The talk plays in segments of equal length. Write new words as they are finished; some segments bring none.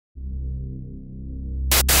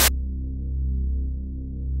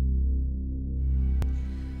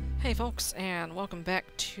Hey folks, and welcome back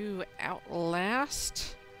to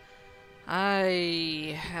Outlast.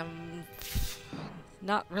 I am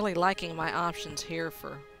not really liking my options here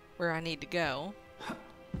for where I need to go.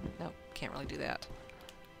 Nope, can't really do that.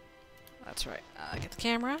 That's right. Get the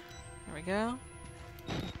camera. There we go.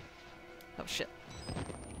 Oh shit.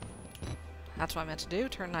 That's what I meant to do,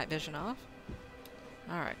 turn night vision off.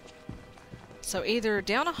 Alright. So either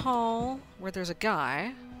down a hall where there's a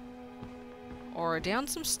guy, or down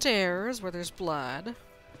some stairs where there's blood,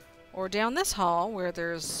 or down this hall where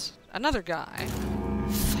there's another guy.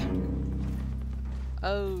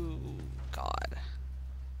 Oh, God.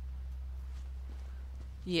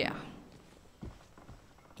 Yeah.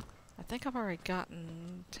 I think I've already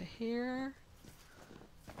gotten to here.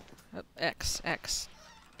 Oh, X.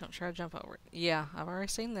 Don't try to jump over it. Yeah, I've already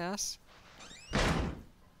seen this.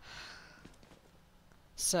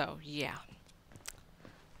 So, yeah.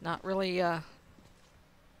 Not really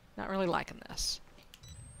liking this.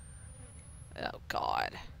 Oh,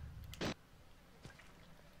 God.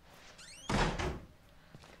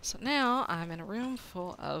 So now I'm in a room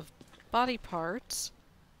full of body parts.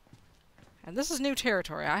 And this is new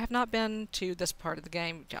territory. I have not been to this part of the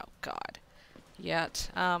game, oh, God,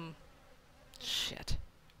 yet. Shit.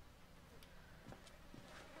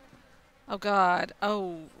 Oh, God.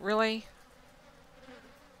 Oh, really?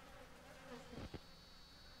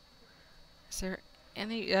 Is there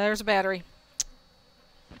any... there's a battery.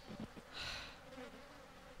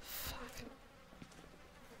 Fuck.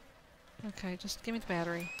 Okay, just give me the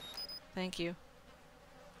battery. Thank you.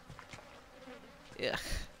 Ugh.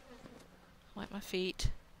 Wipe my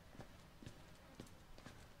feet.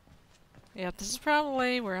 Yep, this is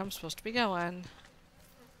probably where I'm supposed to be going.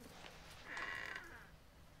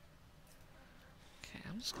 Okay,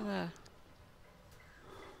 I'm just gonna...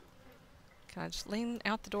 Can I just lean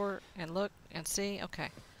out the door and look and see? Okay.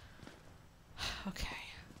 Okay.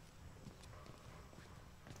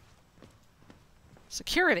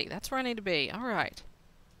 Security, that's where I need to be. Alright.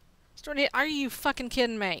 Are you fucking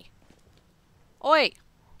kidding me? Oi!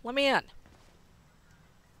 Let me in.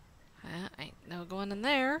 Ain't no going in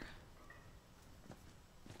there.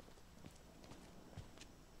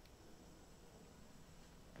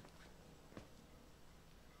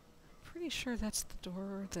 Pretty sure that's the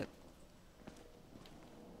door that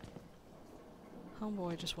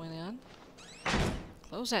homeboy just went in.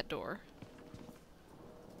 Close that door.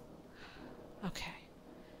 Okay.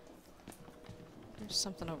 There's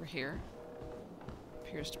something over here.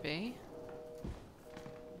 Appears to be.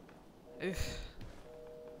 Ugh.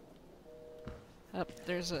 Oh,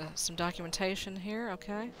 there's some documentation here.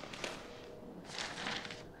 Okay.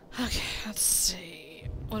 Okay, let's see.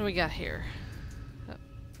 What do we got here? Oh.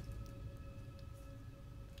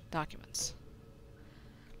 Documents.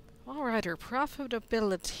 Wallrider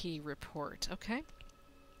profitability report. Okay.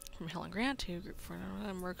 From Helen Grant to Group 4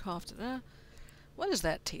 Murkoff to the... What is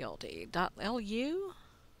that TLD? .lu?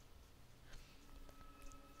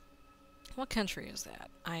 What country is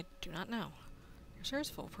that? I do not know. Reserves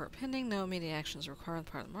full per pending. No immediate actions required on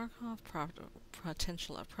the part of the Murkoff.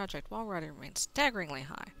 Potential of Project Wallrider remains staggeringly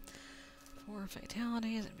high. 4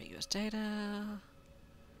 fatalities, ambiguous data.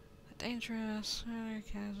 Dangerous,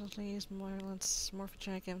 casualties, violence,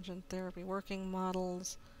 morphogenic engine therapy, working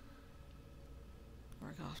models.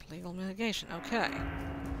 Work off legal mitigation. Okay.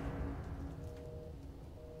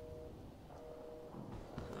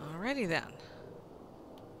 Alrighty then.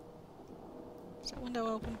 Is that window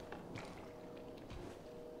open?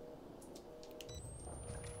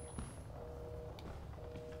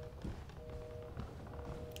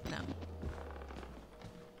 No.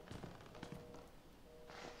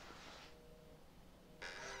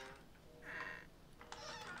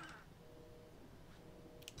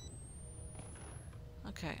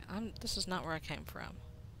 Okay, this is not where I came from.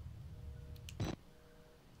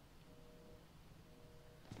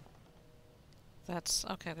 That's...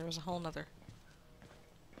 okay, there was a whole nother...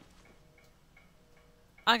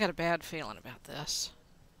 I got a bad feeling about this.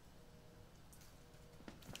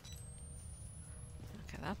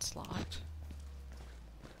 Okay, that's locked.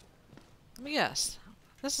 Let me guess.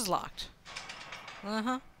 This is locked.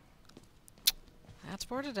 Uh-huh. That's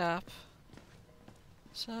boarded up.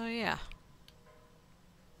 So, yeah.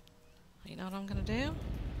 You know what I'm gonna do?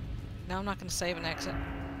 No, I'm not gonna save and exit.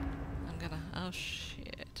 I'm gonna... oh,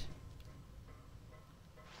 shit.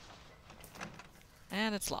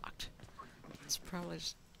 And it's locked. It's probably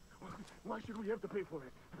just... Why should we have to pay for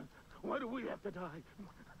it? Why do we have to die?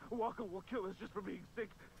 Walker will kill us just for being sick.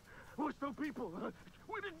 We're still people.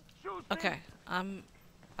 We didn't choose this. Okay,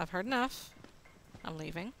 I've heard enough. I'm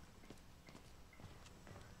leaving.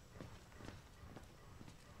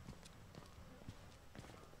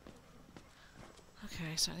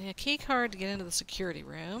 Okay, so I need a key card to get into the security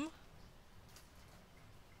room.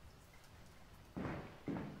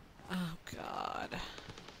 Oh, God.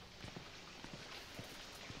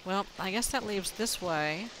 Well, I guess that leaves this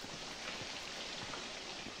way.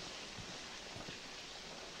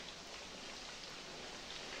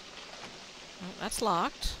 Oh, that's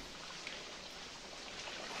locked.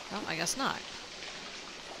 Well, I guess not.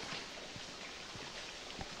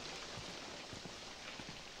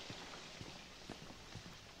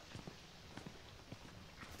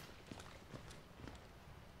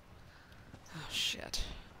 Oh, shit.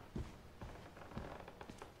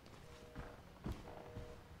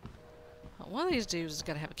 Well, one of these dudes has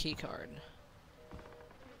got to have a key card.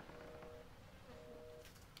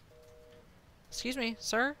 Excuse me,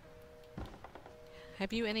 sir?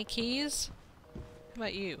 Have you any keys? How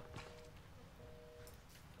about you?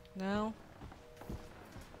 No?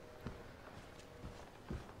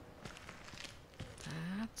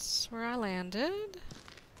 That's where I landed.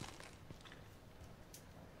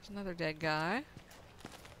 There's another dead guy.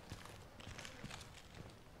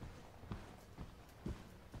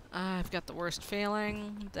 I've got the worst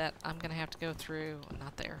feeling that I'm gonna have to go through...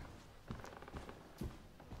 not there.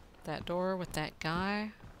 That door with that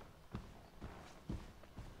guy.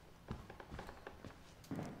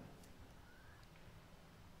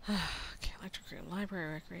 Okay, electric room,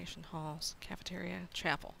 library, recreation halls, cafeteria,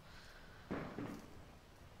 chapel.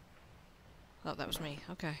 Oh, that was me.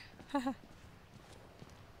 Okay. Can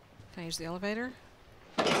I use the elevator?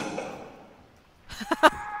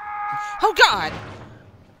 Oh, God!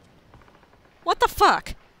 What the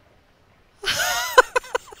fuck?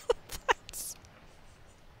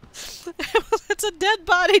 It's a dead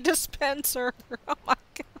body dispenser. Oh my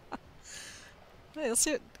God. Hey, let's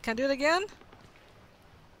see it. Can I do it again?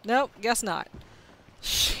 Nope, guess not.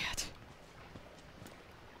 Shit.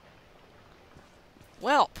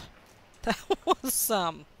 Welp. That was,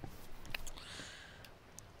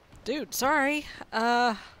 dude, sorry.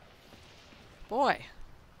 Boy.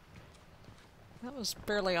 That was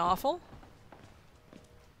fairly awful.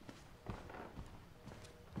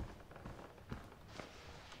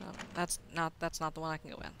 Oh, that's not the one I can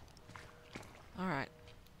go in. Alright.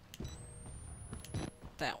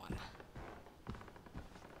 That one.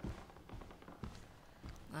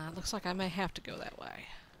 Looks like I may have to go that way.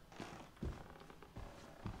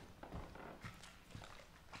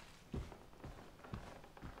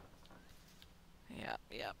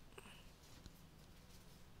 Yep.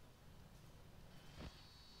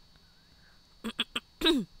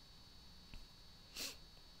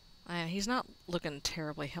 He's not looking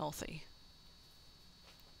terribly healthy.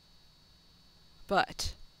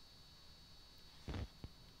 But...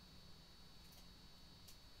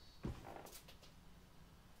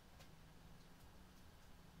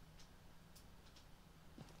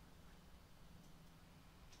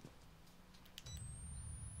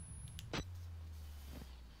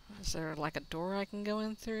 is there like a door I can go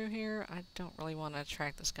in through here? I don't really want to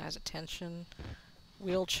attract this guy's attention.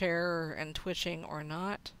 Wheelchair and twitching or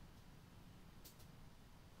not.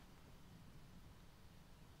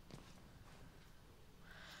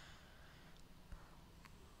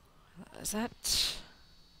 Is that...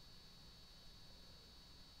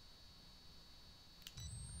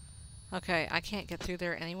 okay, I can't get through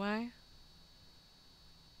there anyway.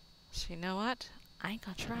 So you know what? I ain't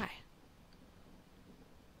gonna try.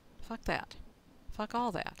 Fuck that. Fuck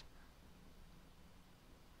all that.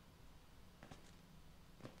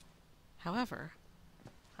 However,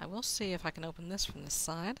 I will see if I can open this from this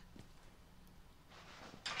side.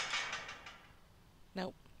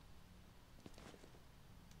 Nope.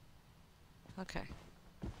 Okay.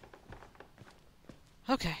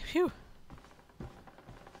 Okay, phew.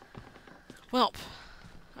 Welp.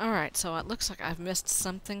 Alright, so it looks like I've missed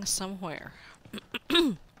something somewhere.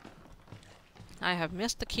 I have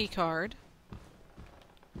missed the key card.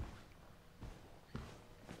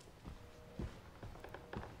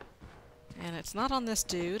 And it's not on this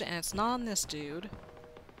dude, and it's not on this dude.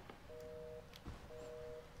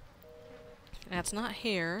 And it's not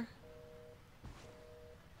here.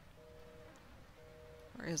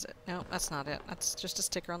 Or is it? No, that's not it. That's just a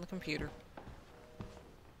sticker on the computer.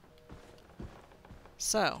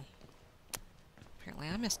 So, apparently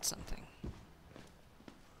I missed something.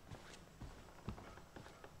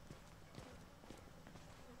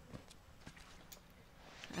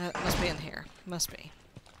 It must be in here. Must be.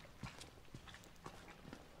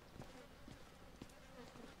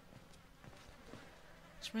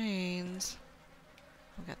 Which means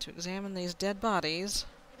I've got to examine these dead bodies.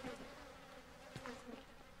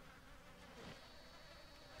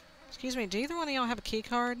 Excuse me, do either one of y'all have a key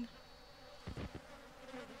card?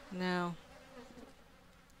 No.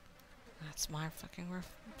 That's my fucking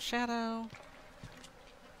shadow.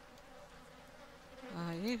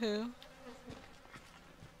 Yoo-hoo.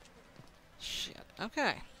 Shit.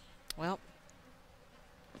 Okay. Well.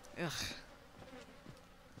 Ugh.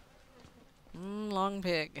 Long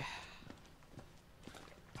pig.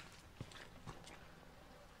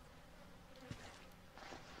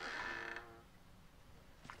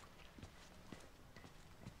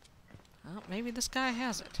 Well, maybe this guy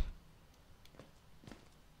has it.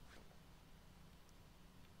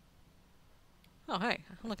 Oh, hey.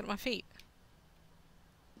 I'm looking at my feet.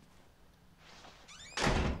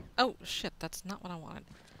 Oh, shit. That's not what I wanted.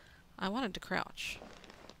 I wanted to crouch.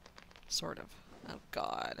 Sort of. Oh,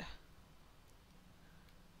 God.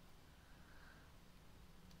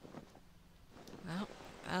 No.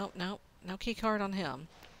 Oh, no. No key card on him.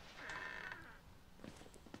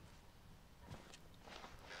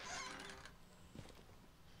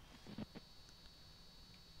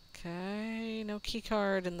 Okay. No key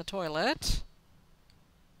card in the toilet.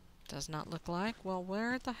 Does not look like. Well,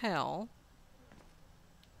 where the hell?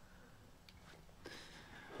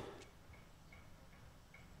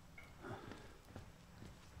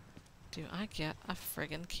 Do I get a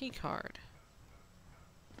friggin' key card?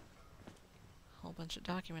 Whole bunch of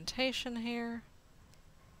documentation here.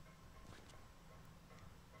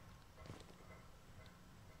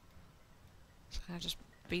 So can I just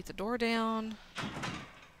beat the door down?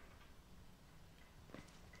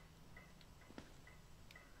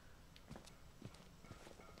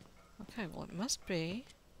 Okay, well it must be.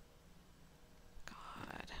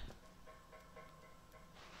 God.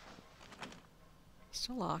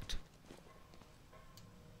 Still locked.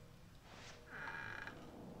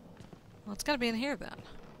 Well, it's gotta be in here then.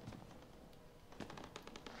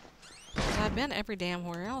 'Cause I've been every damn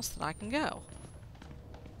where else that I can go.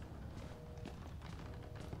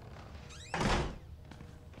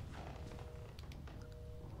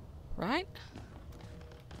 Right?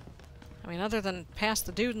 I mean, other than past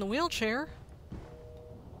the dude in the wheelchair.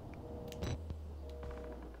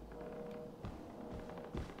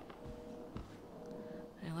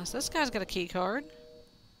 Unless this guy's got a key card.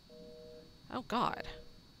 Oh, God.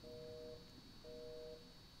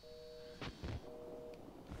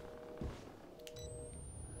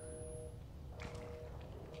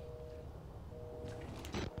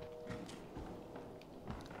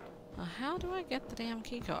 Well, how do I get the damn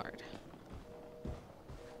key card?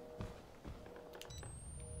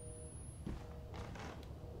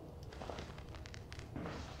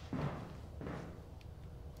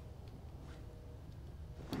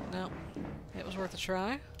 No. It was worth a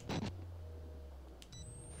try.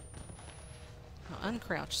 Oh,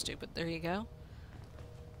 uncrouch, stupid. There you go.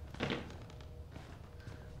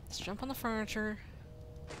 Let's jump on the furniture.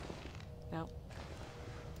 No.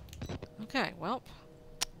 Okay, well.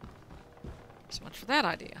 So much for that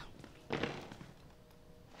idea.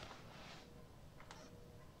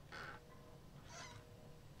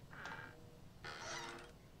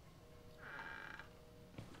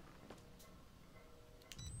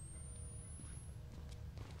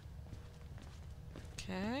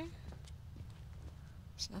 Okay.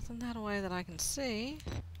 There's nothing that way that I can see.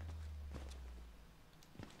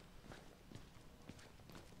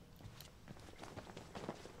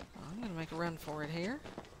 Well, I'm gonna make a run for it here.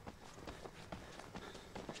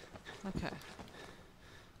 Okay.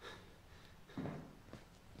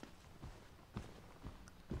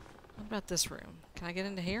 What about this room? Can I get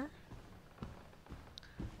into here?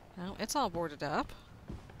 No, it's all boarded up.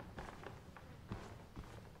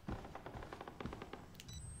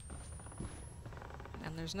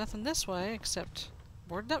 And there's nothing this way except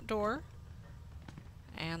boarded up door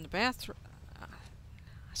and the bathroom. I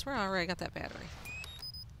swear I already got that battery.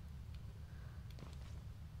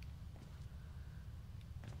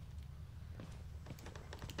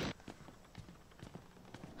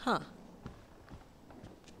 Huh.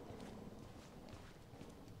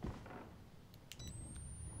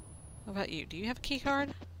 What about you? Do you have a key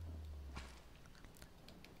card?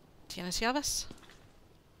 ¿Tienes llaves?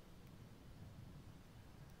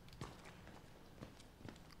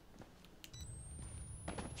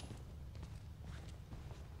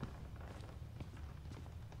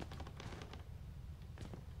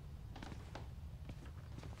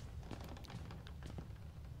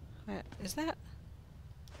 Is that?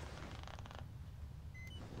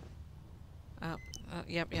 Oh,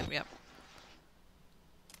 yep. Okay,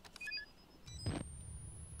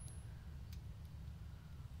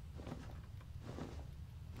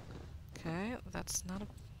 that's not a...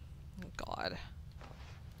 Oh, God.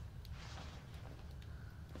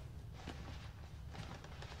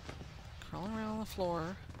 Crawling around on the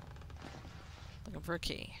floor. Looking for a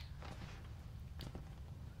key.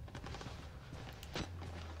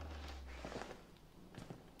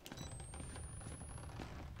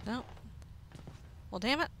 Nope. Well,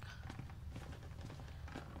 damn it.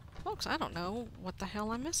 Folks, I don't know what the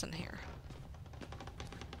hell I'm missing here.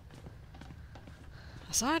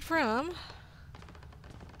 Aside from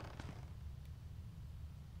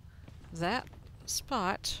that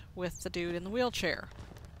spot with the dude in the wheelchair.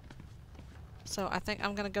 So I think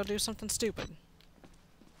I'm gonna go do something stupid.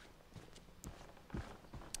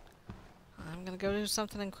 I'm gonna go do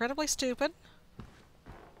something incredibly stupid.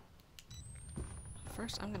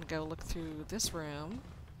 First, I'm gonna go look through this room.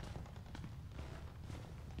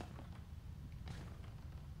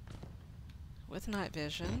 With night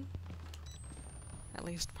vision. At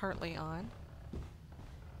least partly on.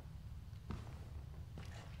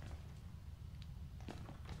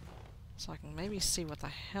 So I can maybe see what the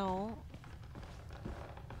hell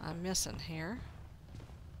I'm missing here.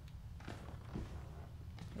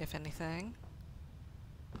 If anything.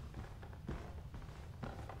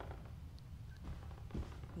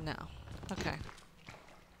 No. Okay.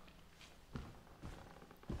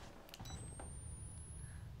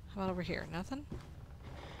 How about over here? Nothing?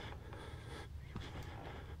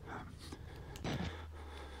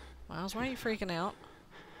 Miles, why are you freaking out?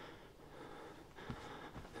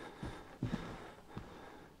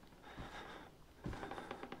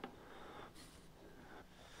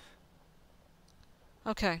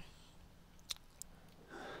 Okay.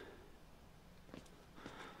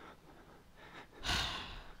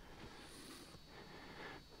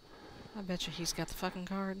 I bet you he's got the fucking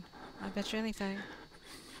card. I bet you anything.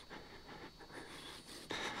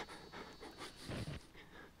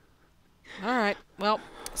 Alright, well,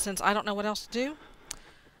 since I don't know what else to do,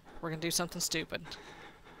 we're gonna do something stupid.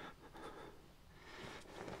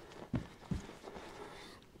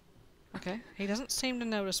 Okay, he doesn't seem to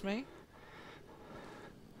notice me.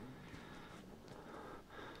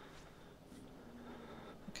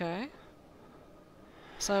 Okay.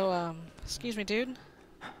 So, excuse me, dude.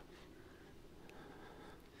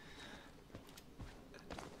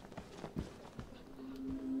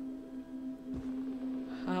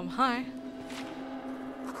 Hi.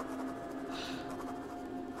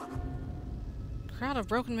 Crowd of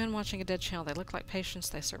broken men watching a dead child. They look like patients.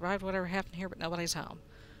 They survived whatever happened here, but nobody's home.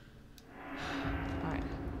 Alright.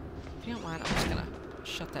 If you don't mind, I'm just gonna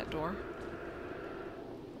shut that door.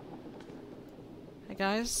 Hey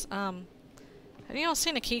guys, have you all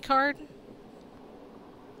seen a key card?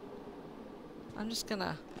 I'm just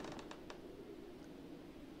gonna...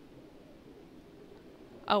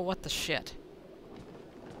 Oh, what the shit.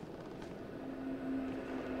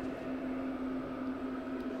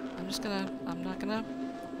 I'm not gonna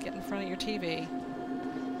get in front of your TV.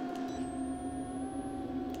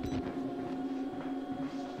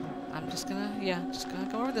 I'm just gonna, yeah, just gonna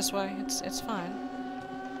go over this way. It's fine.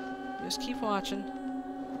 Just keep watching.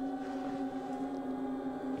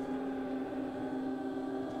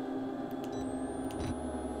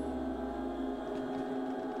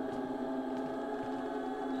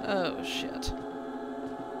 Oh, shit.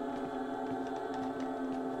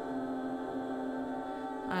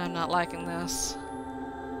 I'm not liking this.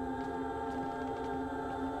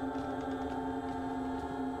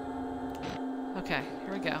 Okay,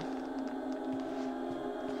 here we go.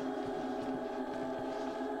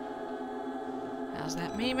 Now, is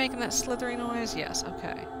that me making that slithery noise? Yes,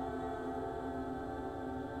 okay.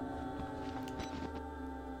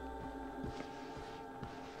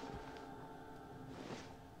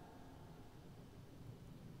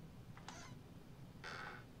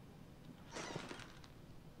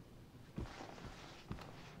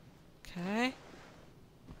 Okay.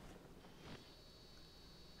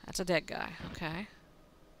 That's a dead guy. Okay.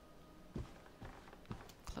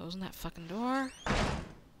 Closing that fucking door.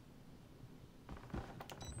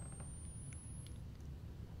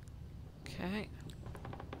 Okay.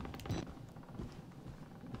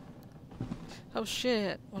 Oh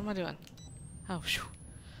shit. What am I doing? Oh, shoo.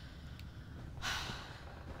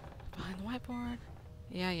 Behind the whiteboard.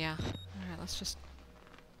 Yeah, yeah. Alright, let's just...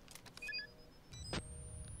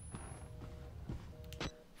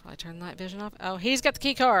 Probably turn the night vision off. Oh, he's got the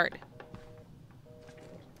key card.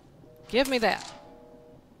 Give me that.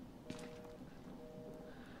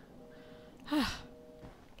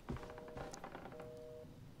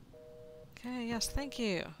 Okay, yes, thank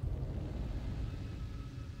you.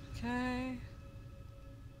 Okay.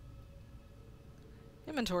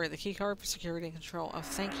 Inventory the key card for security and control. Oh,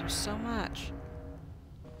 thank you so much.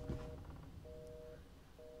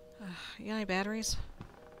 You got any batteries?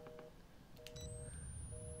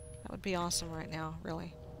 That would be awesome right now,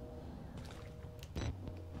 really.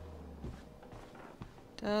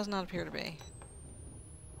 Does not appear to be.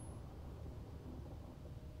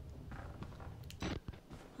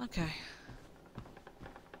 Okay.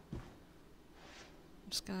 I'm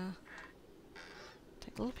just gonna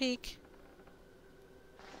take a little peek.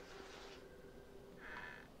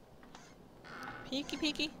 Peeky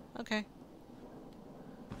peeky? Okay.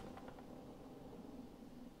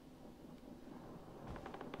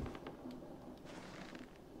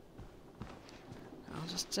 I'll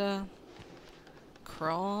just,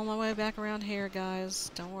 crawl my way back around here, guys.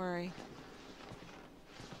 Don't worry.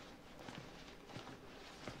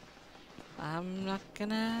 I'm not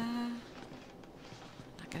gonna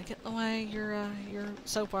get in the way. Your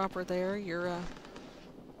soap opera there.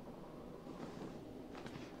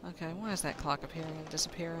 Okay, why is that clock appearing and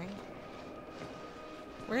disappearing?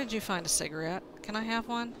 Where did you find a cigarette? Can I have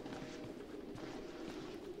one?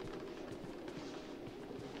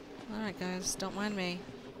 Alright, guys, don't mind me.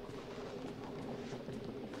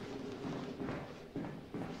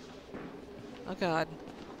 Oh god.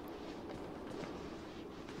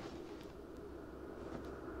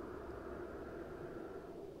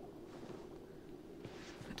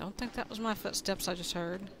 I don't think that was my footsteps I just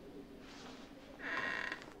heard.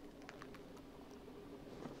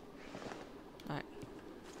 Alright.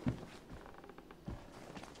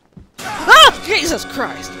 Ah! Jesus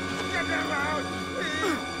Christ!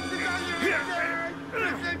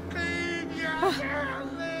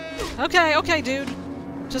 Okay, okay, dude.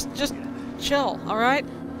 Just chill, alright?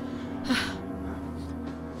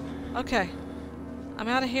 Okay. I'm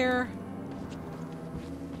out of here.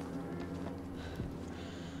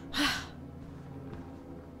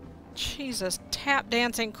 Jesus, tap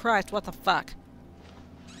dancing Christ, what the fuck?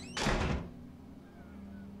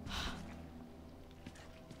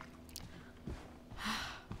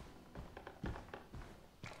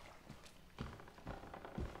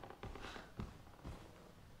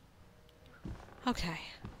 Okay.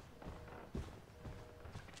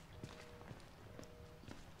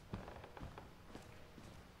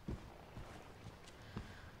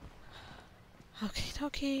 Okie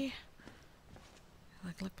dokie.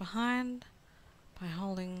 Look behind by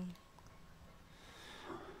holding.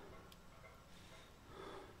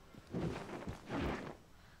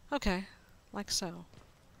 Okay, like so.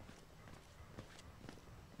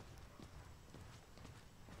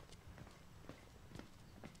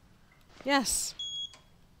 Yes.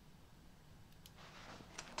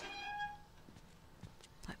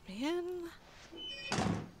 Let me in.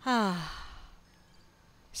 Ah.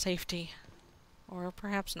 Safety. Or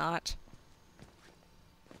perhaps not.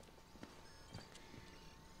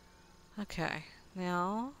 Okay.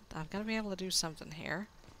 Now, I've got to be able to do something here.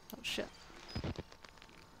 Oh, shit.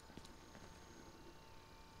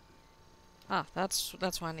 Ah, that's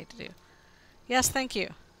what I need to do. Yes, thank you.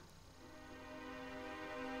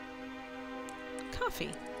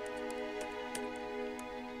 Coffee.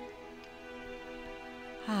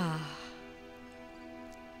 Ah.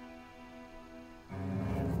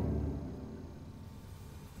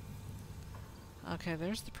 Okay,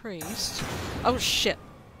 there's the priest. Oh, shit.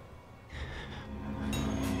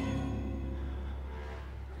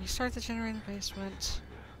 Restart the generator in the basement.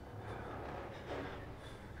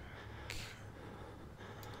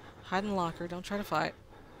 Hide in the locker. Don't try to fight.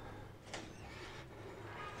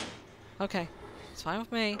 Okay. It's fine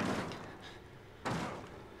with me.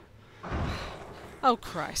 Oh,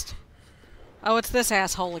 Christ. Oh, it's this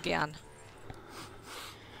asshole again.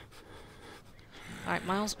 Alright,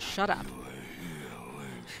 Miles, shut up.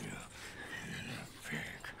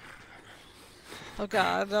 Oh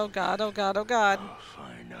god, oh god, oh god, oh god.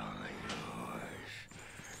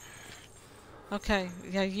 Okay,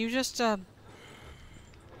 yeah, you just go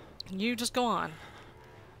on.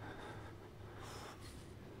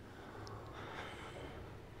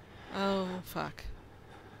 Oh, fuck.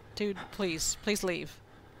 Dude, please. Please leave.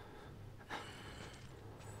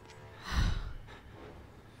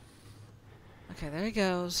 Okay, there he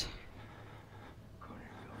goes.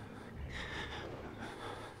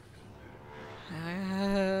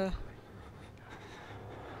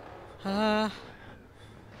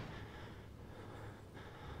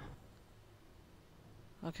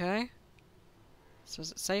 Okay. So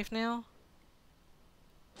is it safe now?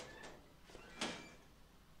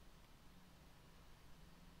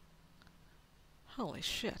 Holy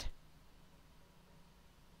shit.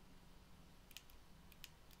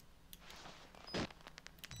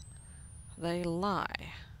 They lie.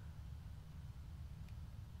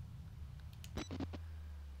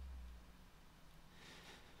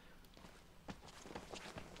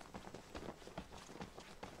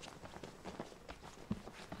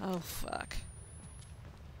 Oh, fuck.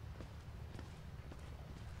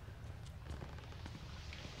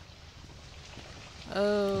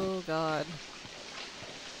 Oh, God.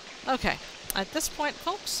 Okay. At this point,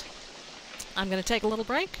 folks, I'm going to take a little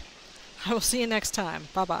break. I will see you next time.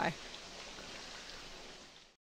 Bye-bye.